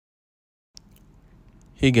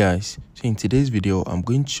Hey guys, so in today's video I'm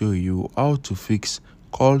going to show you how to fix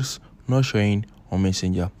calls not showing on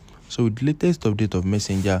Messenger. So with the latest update of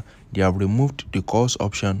Messenger, they have removed the calls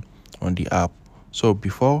option on the app. So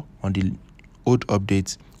before, on the old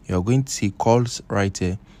updates, you are going to see calls right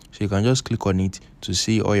here, so you can just click on it to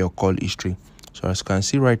see all your call history. So as you can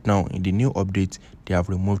see right now, in the new update, they have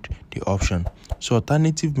removed the option. So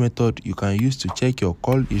alternative method you can use to check your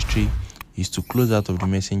call history is to close out of the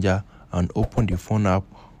Messenger and open the phone app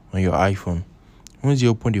on your iPhone. Once you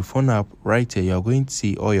open the phone app, right here you are going to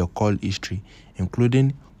see all your call history,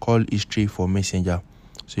 including call history for Messenger.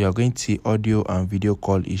 So you are going to see audio and video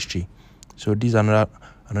call history. So this is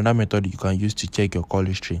another method you can use to check your call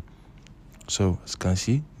history. So as you can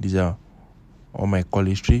see, these are all my call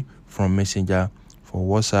history from Messenger, for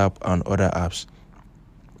WhatsApp and other apps.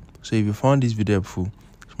 So if you found this video helpful,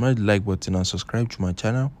 smash the like button and subscribe to my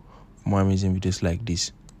channel for more amazing videos like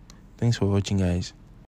this. Thanks for watching, guys.